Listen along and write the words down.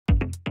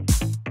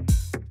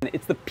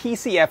It's the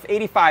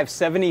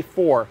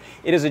PCF8574.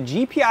 It is a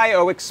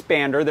GPIO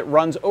expander that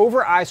runs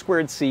over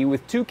I2C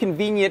with two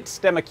convenient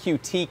STEMMA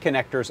QT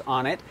connectors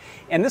on it,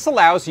 and this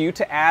allows you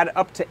to add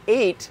up to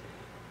 8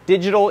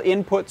 digital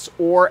inputs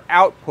or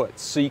outputs.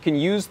 So you can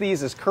use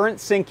these as current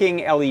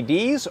syncing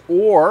LEDs,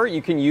 or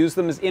you can use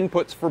them as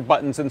inputs for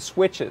buttons and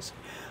switches.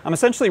 I'm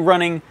essentially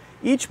running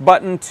each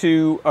button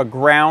to a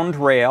ground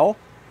rail,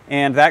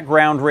 and that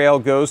ground rail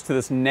goes to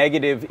this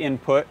negative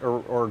input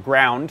or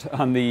ground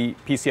on the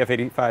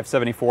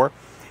PCF8574.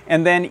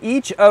 And then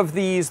each of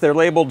these, they're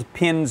labeled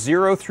pin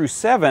 0 through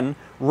 7,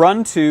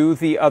 run to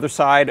the other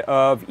side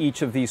of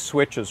each of these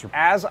switches.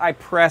 As I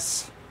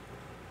press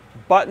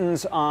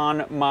buttons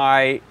on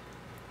my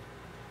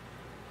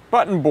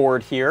button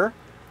board here,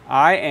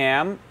 I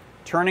am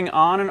turning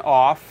on and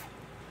off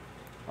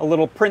a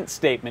little print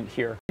statement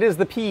here. It is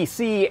the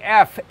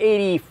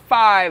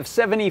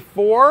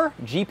PCF8574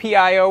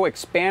 GPIO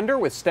expander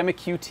with STEMMA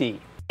QT.